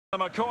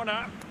From a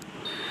corner.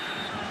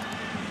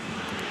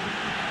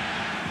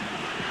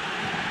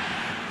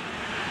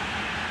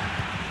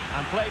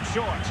 And played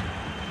short.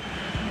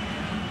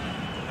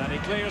 And he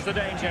clears the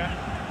danger.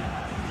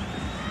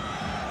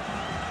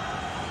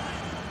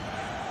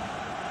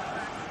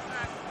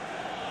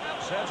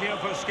 Sergio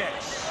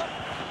Busquets.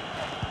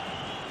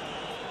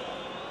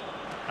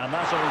 And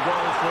that'll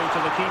roll through to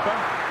the keeper.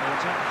 The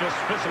attack just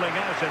fizzling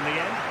out in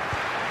the end.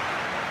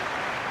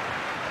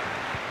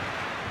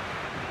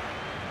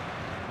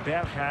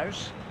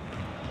 Berghuis.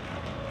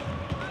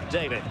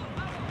 David.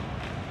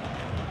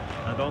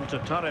 And on to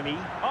Taremi.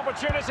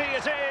 Opportunity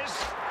it is.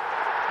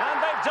 And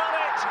they've done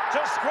it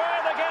to square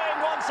the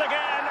game once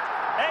again.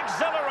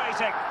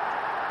 Exhilarating.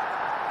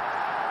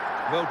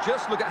 Well,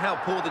 just look at how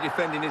poor the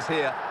defending is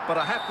here. But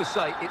I have to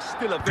say, it's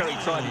still a very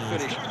tidy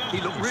finish.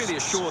 He looked really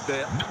assured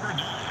there.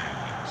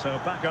 So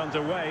back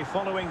underway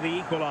following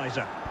the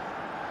equaliser.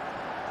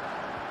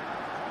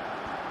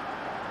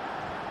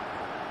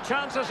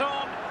 Chances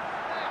on.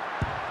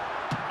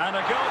 And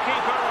a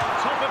goalkeeper on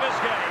top of his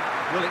game.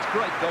 Well, it's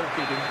great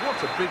goalkeeping. What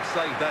a big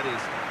save that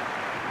is.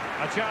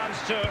 A chance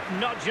to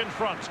nudge in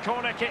front.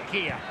 Corner kick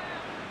here.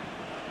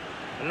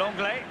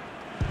 Longley.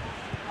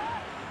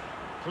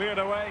 Cleared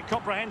away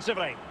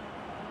comprehensively.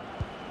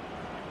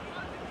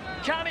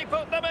 Can he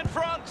put them in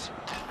front?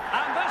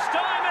 And this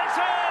time it's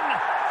in!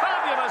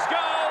 Fabulous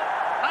goal!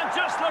 And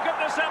just look at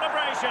the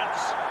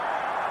celebrations.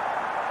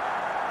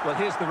 Well,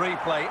 here's the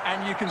replay,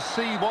 and you can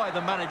see why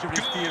the manager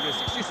is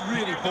furious. It's just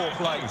really poor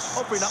play,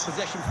 offering up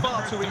possession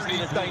far too easily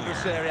in a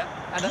dangerous area.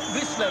 And at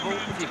this level,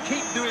 if you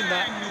keep doing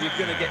that, you're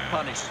going to get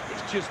punished.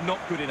 It's just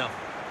not good enough.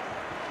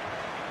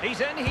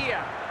 He's in here.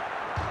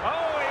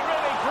 Oh, he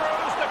really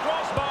bruised the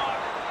crossbar.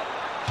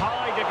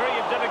 High degree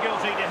of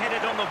difficulty to hit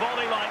it on the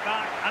volley like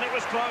that, and it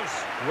was close.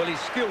 Well, his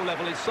skill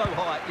level is so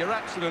high. You're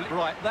absolutely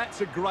right.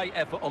 That's a great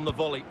effort on the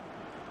volley.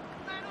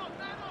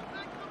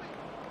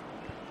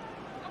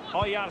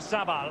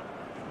 Oyarzabal.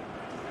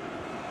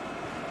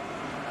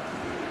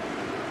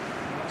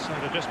 That's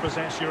how to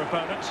dispossess your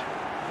opponent.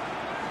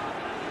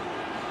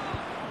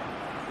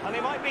 And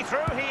he might be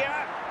through here.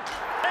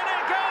 In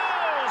it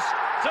goes!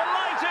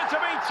 Delighted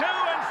to be two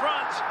in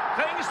front.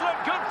 Things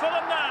look good for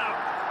them now.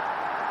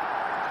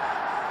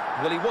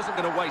 Well, he wasn't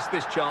going to waste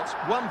this chance.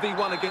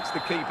 1v1 against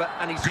the keeper,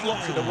 and he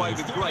slots it away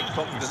with great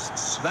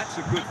confidence. That's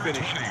a good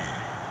finish.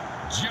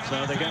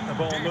 So they get the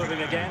ball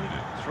moving again.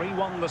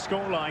 3-1 the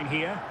scoreline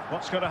here.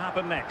 What's going to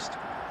happen next?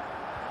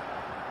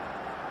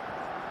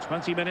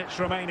 20 minutes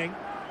remaining.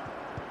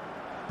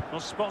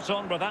 Well, spot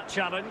on with that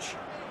challenge.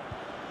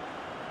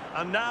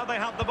 And now they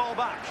have the ball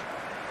back.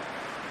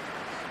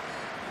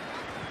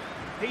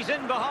 He's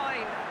in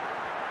behind.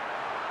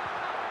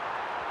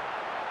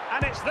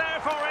 And it's there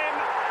for him.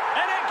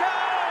 And it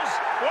goes!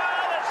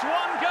 Well, it's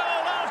one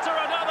goal after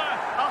another.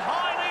 A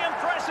highly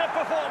impressive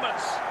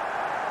performance.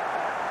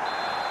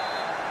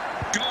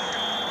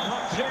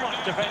 Not too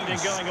much defending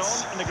going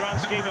on in the grand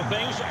scheme of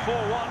things.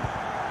 4-1.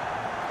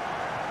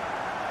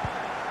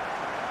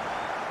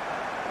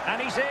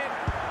 And he's in.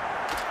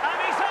 And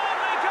he's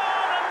only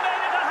gone and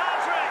made it a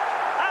hat-trick.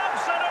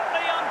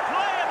 Absolutely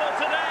unplayable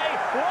today.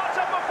 What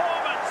a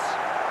performance.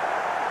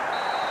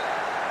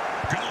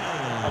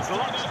 A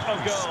glut of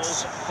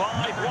goals.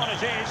 5-1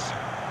 it is.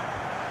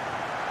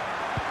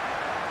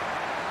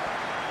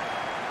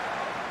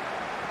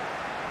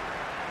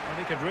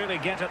 He could really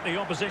get at the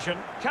opposition.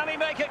 Can he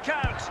make it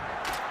count?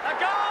 A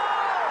goal!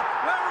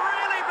 We're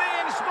really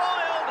being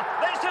spoiled.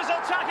 This is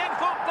attacking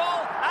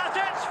football at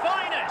its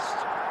finest.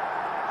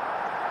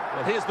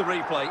 Well, here's the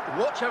replay.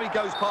 Watch how he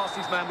goes past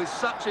his man with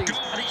such ease,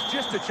 and it's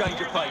just a change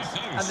of pace.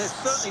 And there's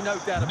certainly no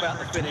doubt about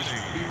the finish.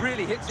 He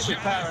really hits it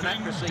with power and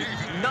accuracy.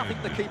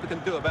 Nothing the keeper can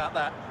do about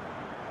that.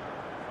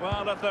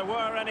 Well, if there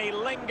were any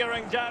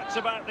lingering doubts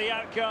about the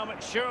outcome,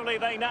 surely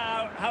they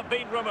now have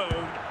been removed.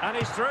 And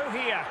he's through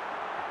here.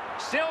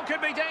 Still could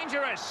be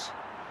dangerous.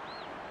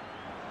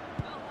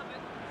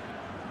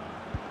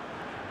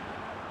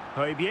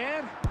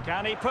 Højbjerg,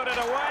 can he put it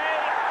away?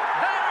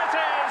 There it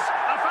is!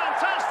 A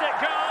fantastic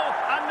goal,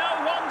 and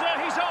no wonder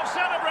he's off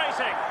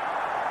celebrating.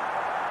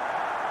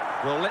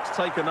 Well, let's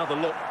take another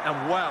look,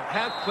 and wow,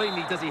 how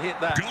cleanly does he hit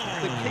that?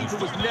 The keeper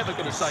was never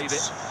going to save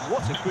it.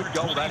 What a good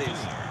goal that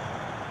is.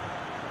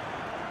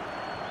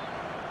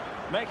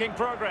 Making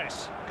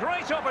progress.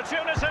 Great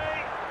opportunity,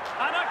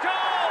 and a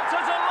goal to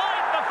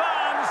delight the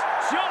fans.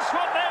 Just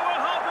what they were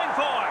hoping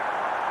for.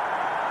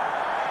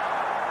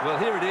 Well,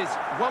 here it is,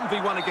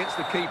 1v1 against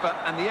the keeper,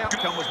 and the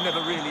outcome was never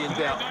really in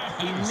doubt.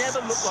 He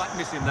never looked like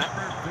missing that.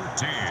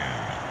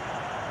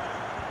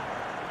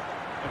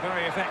 A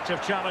very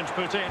effective challenge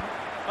put in.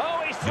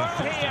 Oh, he's through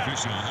here.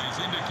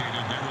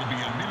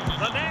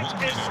 The net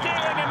is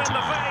staring him in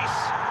the face.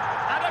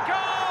 And a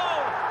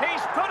goal!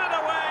 He's put it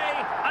away.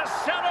 A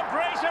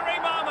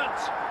celebratory moment.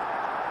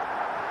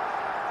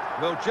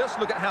 Well, just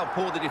look at how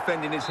poor the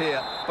defending is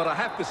here. But I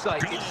have to say,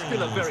 it's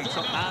still a very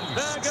tough... And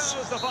there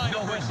goes the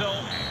final whistle.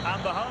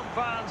 And the home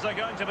fans are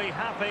going to be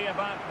happy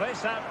about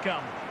this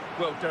outcome.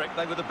 Well, Derek,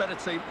 they were the better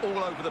team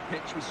all over the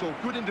pitch. We saw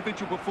good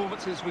individual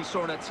performances. We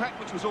saw an attack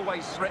which was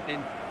always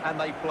threatening, and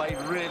they played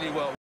really well.